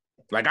Boston.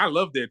 Like, I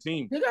love their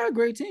team. They got a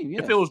great team.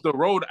 Yeah. If it was the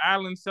Rhode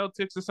Island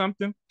Celtics or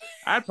something,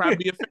 I'd probably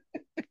be a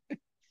fan.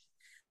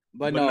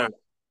 but no,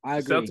 I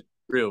agree. Celtics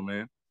real,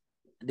 man.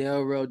 They're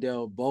a real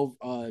deal. Both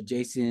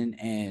Jason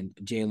and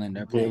Jalen,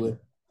 they're playing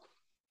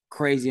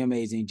crazy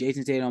amazing.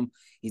 Jason Tatum,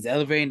 he's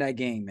elevating that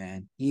game,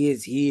 man. He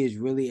is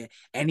really,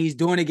 and he's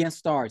doing it against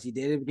stars. He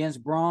did it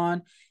against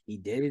Braun. He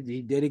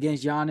did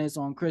against Giannis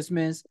on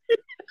Christmas.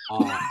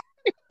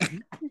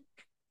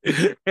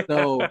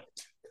 So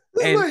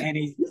and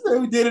he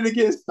said we did it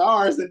against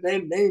stars and they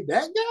named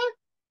that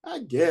guy. I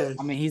guess.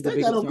 I mean, he's the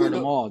biggest star of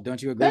them all.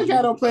 Don't you agree? That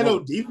guy don't play no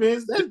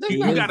defense.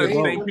 You got to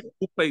name people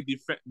who play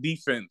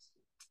defense.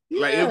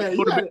 Like, it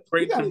would have been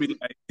great to be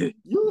like.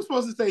 You were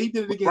supposed to say he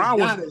did it against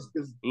Giannis.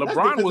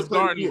 LeBron was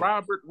guarding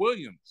Robert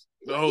Williams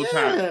the whole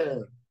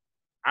time.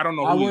 I don't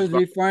know. I was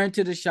referring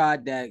to the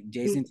shot that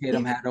Jason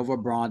Tatum had over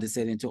Braun to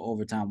sit into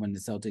overtime when the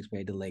Celtics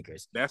played the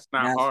Lakers. That's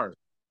not hard.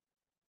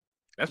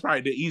 That's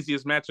probably the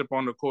easiest matchup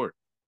on the court.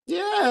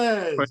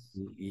 Yes.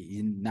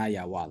 Now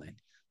y'all wilding.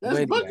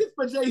 That's buckets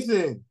for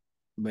Jason.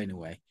 But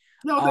anyway.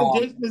 You know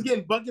that Jason is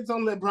getting buckets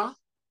on LeBron?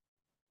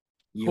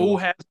 Who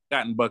has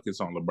gotten buckets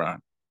on LeBron?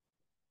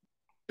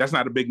 That's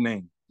not a big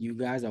name. You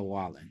guys are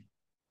wilding.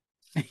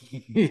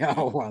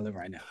 Y'all wilding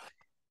right now.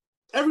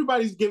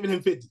 Everybody's giving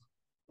him 50.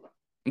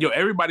 Yo,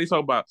 everybody's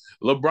talking about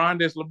LeBron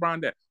this,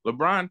 LeBron that.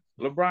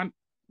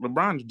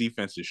 LeBron's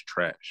defense is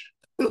trash.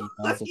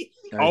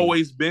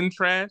 Always been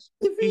trash.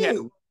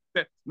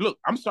 Look,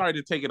 I'm sorry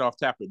to take it off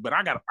topic, but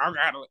I gotta.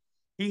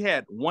 He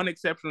had one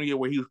exceptional year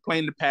where he was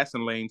playing the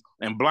passing lanes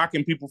and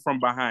blocking people from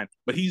behind,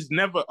 but he's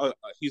never.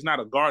 He's not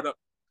a guard up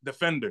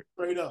defender.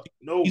 Straight up,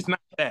 no, he's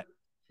not that.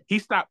 He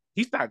stopped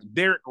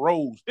Derrick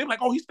Rose. They're like,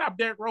 oh, he stopped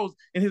Derrick Rose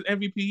in his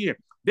MVP year.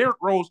 Derrick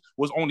Rose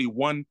was only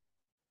one.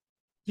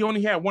 He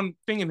only had one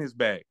thing in his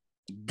bag: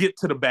 get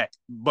to the back,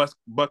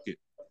 bucket.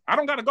 I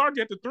don't got to guard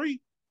you at the 3.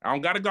 I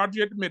don't got to guard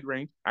you at the mid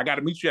range. I got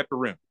to meet you at the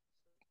rim.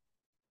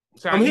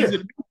 Come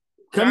here.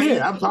 Come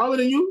here. I'm taller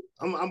than you.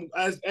 I'm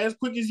as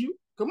quick as you.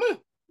 Come on.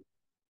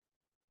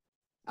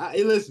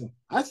 Hey, listen.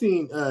 I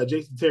seen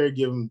Jason Terry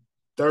give him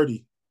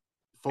 30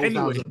 4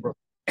 times in a row.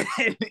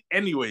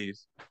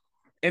 Anyways.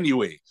 I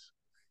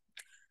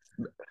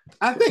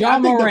think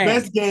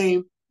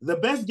the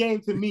best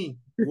game to me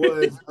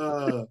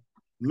was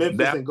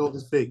Memphis and Golden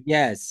State.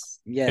 Yes.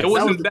 It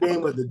was the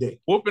game of the day.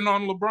 Whooping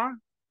on LeBron?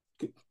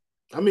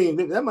 I mean,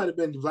 that might have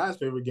been Vlad's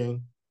favorite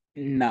game.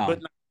 No.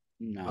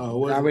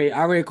 I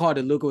already called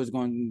it. Luka was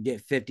going to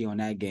get 50 on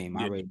that game.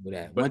 I already knew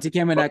that. Once he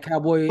came in that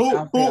Cowboy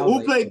outfit,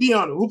 who played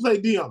Dion? Who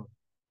played Dion?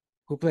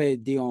 Who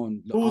played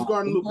Dion? Who was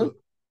guarding Luka?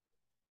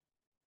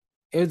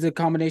 It was a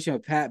combination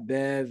of Pat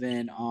Bev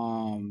and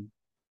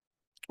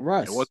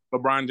Russ. It was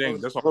LeBron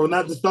James. That's all. Oh,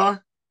 not the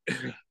star?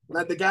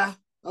 Not the guy?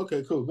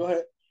 Okay, cool. Go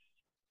ahead.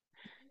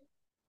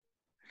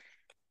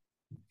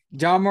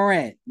 John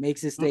Morant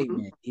makes a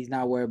statement. Mm-hmm. He's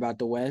not worried about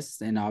the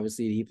West, and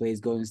obviously he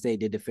plays Golden State.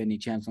 They're defending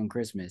champs on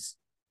Christmas,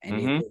 and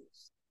they lose.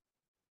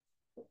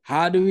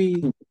 How do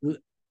we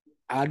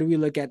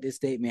look at this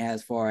statement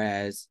as far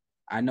as,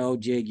 I know,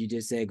 Jig, you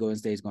just said Golden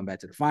State's going back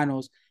to the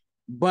finals,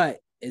 but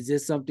is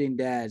this something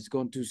that's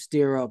going to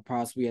steer up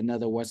possibly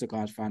another Western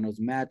Conference Finals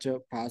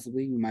matchup?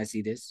 Possibly, we might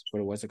see this for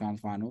the Western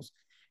Conference Finals,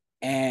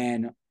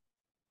 and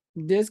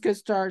this could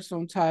start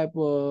some type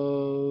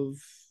of,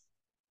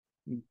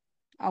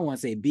 I won't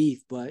say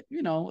beef, but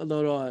a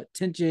little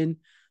tension,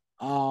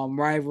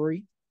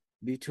 rivalry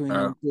between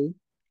them two.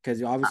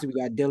 Because obviously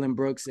we got Dylan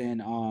Brooks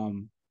and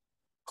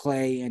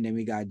Clay, and then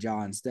we got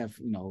John Steph,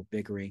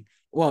 bickering.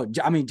 Well,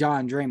 John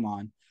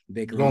Draymond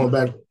bickering. Going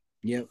back.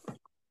 Yep.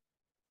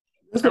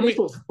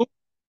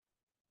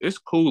 It's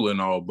cool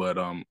and all, but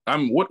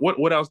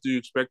what else do you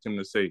expect him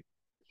to say?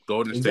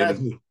 Golden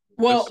exactly. State.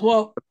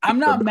 Well, I'm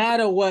not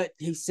mad at what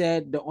he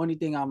said. The only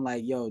thing I'm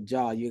like, yo,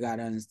 Ja, you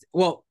gotta understand.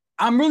 Well,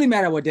 I'm really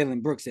mad at what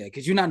Dylan Brooks said,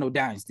 because you're not no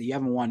dynasty. You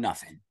haven't won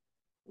nothing.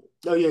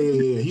 Oh,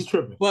 yeah. He's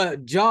tripping.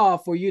 But Ja,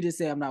 for you to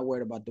say I'm not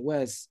worried about the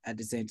West, at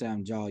the same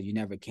time, Ja, you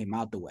never came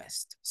out the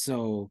West.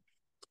 So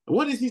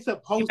what is he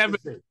supposed to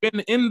say?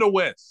 Been in the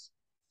West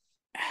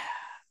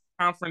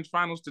conference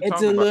finals to talk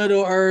about. It's a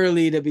little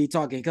early to be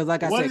talking, because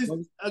like I said,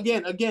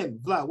 again,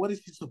 Vlad, what is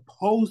he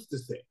supposed to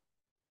say?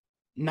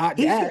 Not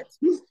that.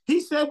 He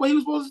said what he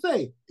was supposed to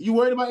say. You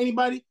worried about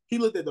anybody? He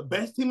looked at the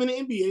best team in the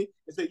NBA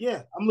and said,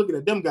 yeah, I'm looking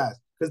at them guys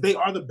because they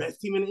are the best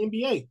team in the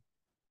NBA.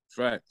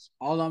 Facts.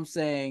 All I'm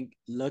saying,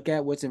 look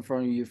at what's in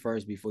front of you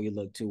first before you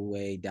look too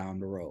way down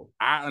the road.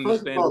 I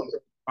understand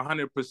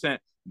 100%,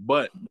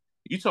 but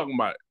you talking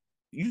about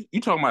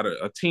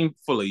a team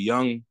full of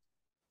young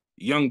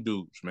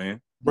dudes,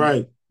 man.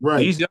 Right.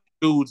 These young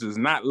dudes is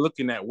not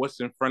looking at what's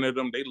in front of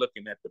them. They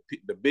looking at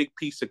the big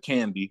piece of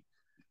candy.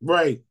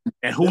 Right.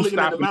 And who's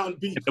stopping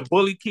the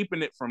bully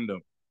keeping it from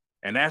them?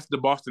 And that's the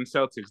Boston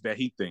Celtics that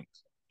he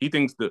thinks. He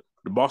thinks the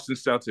Boston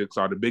Celtics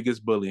are the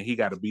biggest bully, and he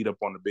got to beat up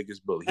on the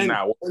biggest bully. He's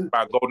not worried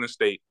about Golden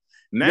State.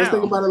 Now, let's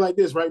think about it like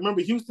this, right?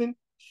 Remember Houston?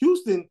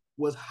 Houston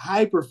was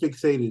hyper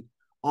fixated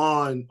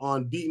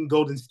on beating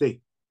Golden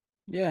State.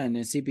 Yeah, and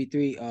then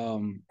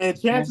CP3.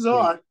 And chances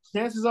are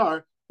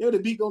they would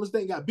have beat Golden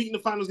State and got beat in the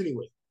finals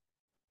anyway.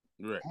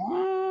 Right.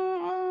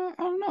 I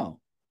don't know.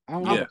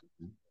 Yeah.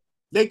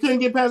 They couldn't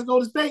get past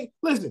Golden State.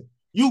 Listen,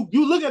 you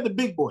look at the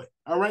big boy.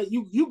 All right,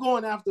 you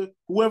going after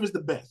whoever's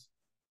the best.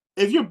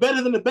 If you're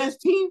better than the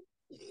best team,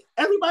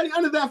 everybody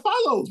under that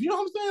follows. You know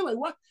what I'm saying? Like,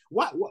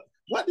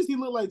 what does he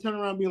look like turning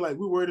around being like,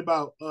 we're worried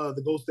about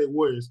the Golden State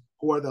Warriors,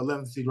 who are the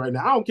 11th seed right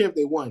now? I don't care if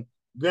they won.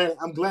 Granted,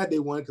 I'm glad they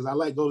won because I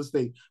like Golden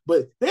State,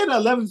 but they're the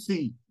 11th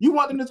seed. You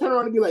want them to turn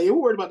around and be like, yeah,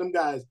 we're worried about them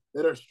guys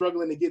that are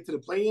struggling to get to the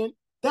play-in?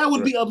 That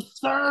would be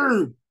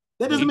absurd.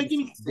 That doesn't make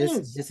any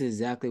sense. This is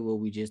exactly what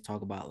we just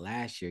talked about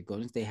last year.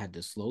 Golden State had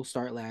the slow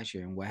start last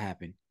year, and what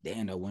happened? They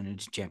ended up winning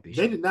the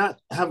championship. They did not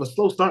have a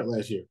slow start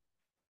last year.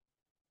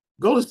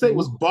 Golden State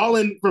was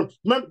balling from.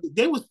 Remember,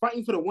 they was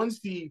fighting for the 1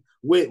 seed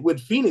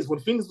with Phoenix when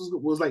Phoenix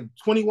was like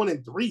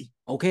 21-3.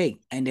 Okay,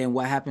 and then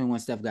what happened when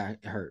Steph got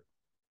hurt?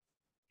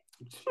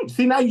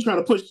 See, now you're trying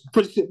to push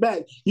shit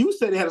back. You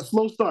said they had a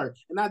slow start,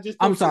 and I just.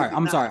 I'm sorry.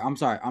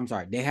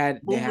 They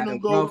had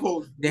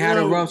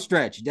a rough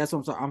stretch. That's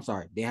what I'm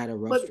sorry. They had a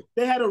rough stretch.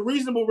 They had a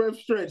reasonable rough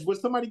stretch. When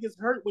somebody gets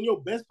hurt, when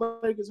your best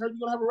player gets hurt, you're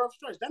gonna have a rough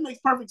stretch. That makes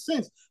perfect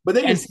sense. But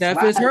they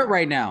Steph is hurt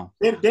right now.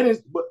 But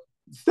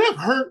Steph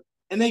hurt,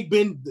 and they've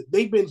been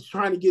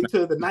trying to get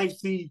to the 9th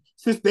seed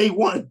since day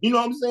one. You know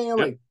what I'm saying?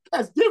 Like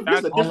that's different.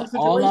 That's a different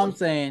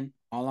situation.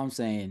 All I'm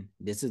saying,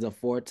 this is a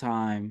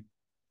 4-time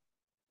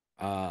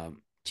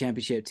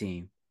championship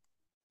team.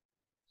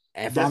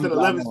 That's an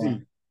 11th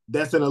seed.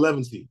 That's an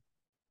 11th seed.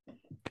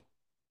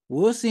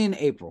 We'll see in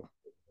April.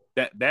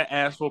 That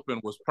ass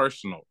whooping was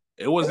personal.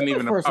 It wasn't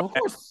even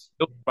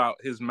about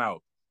his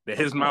mouth. That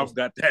his mouth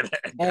got that.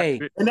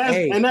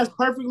 And that's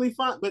perfectly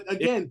fine. But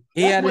again,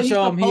 he had to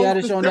show him. He had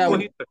to show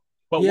that.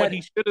 But what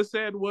he should have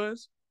said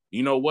was,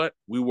 you know what?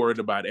 We worried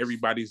about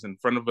everybody's in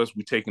front of us.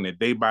 We taking it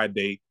day by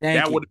day.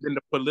 That would have been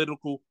the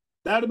political.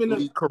 That would have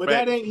been correct. But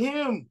that ain't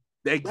him.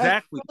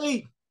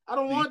 Exactly. I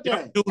don't want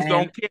that. Dudes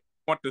don't care.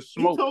 Want the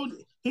smoke.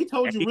 He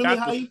told you really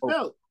how he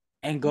felt.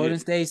 And Golden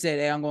State said,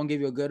 "Hey, I'm gonna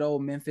give you a good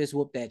old Memphis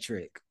whoop that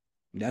trick."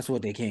 That's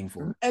what they came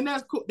for. And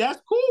that's cool.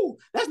 That's cool.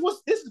 That's what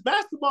this is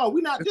basketball.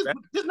 We not just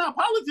not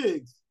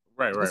politics.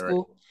 Right.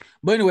 Cool.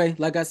 But anyway,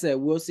 like I said,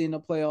 we'll see in the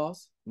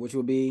playoffs, which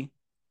will be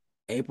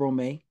April,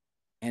 May,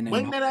 and then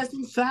bring that ass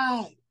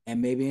inside.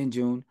 And maybe in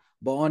June.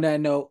 But on that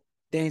note,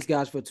 thanks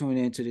guys for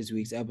tuning in to this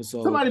week's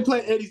episode. Somebody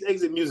play Eddie's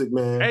exit music,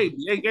 man. Hey.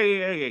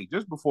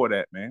 Just before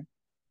that, man.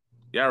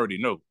 You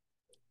already know.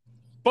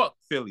 Fuck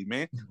Philly,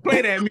 man.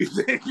 Play that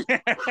music.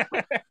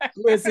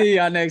 We'll see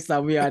y'all next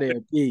time. We out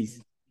here. Peace.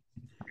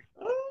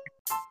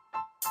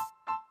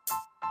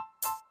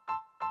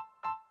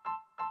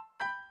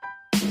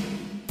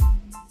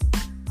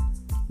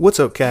 What's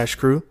up, Cash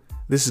Crew?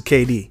 This is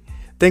KD.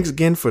 Thanks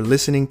again for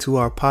listening to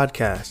our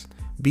podcast.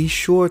 Be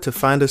sure to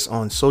find us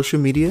on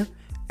social media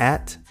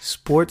at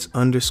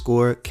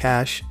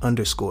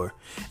sports_cash_.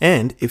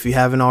 And if you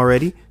haven't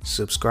already,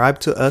 subscribe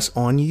to us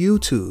on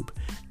YouTube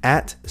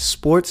at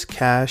Sports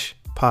Cash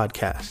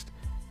Podcast.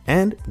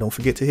 And don't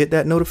forget to hit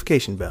that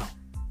notification bell.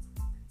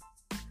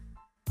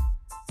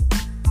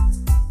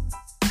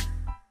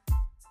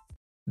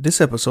 This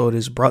episode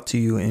is brought to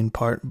you in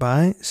part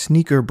by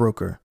Sneaker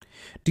Broker.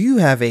 Do you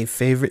have a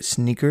favorite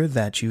sneaker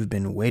that you've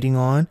been waiting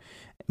on,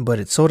 but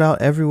it's sold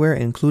out everywhere,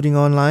 including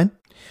online?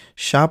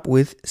 Shop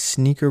with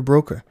Sneaker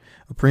Broker,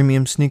 a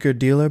premium sneaker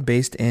dealer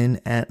based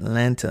in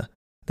Atlanta.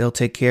 They'll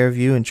take care of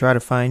you and try to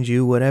find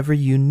you whatever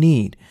you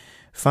need.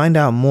 Find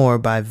out more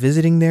by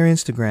visiting their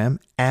Instagram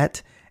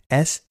at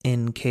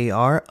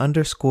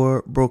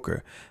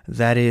SNKR_broker.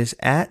 That is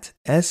at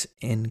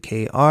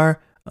SNKR_broker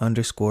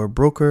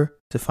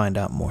to find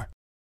out more.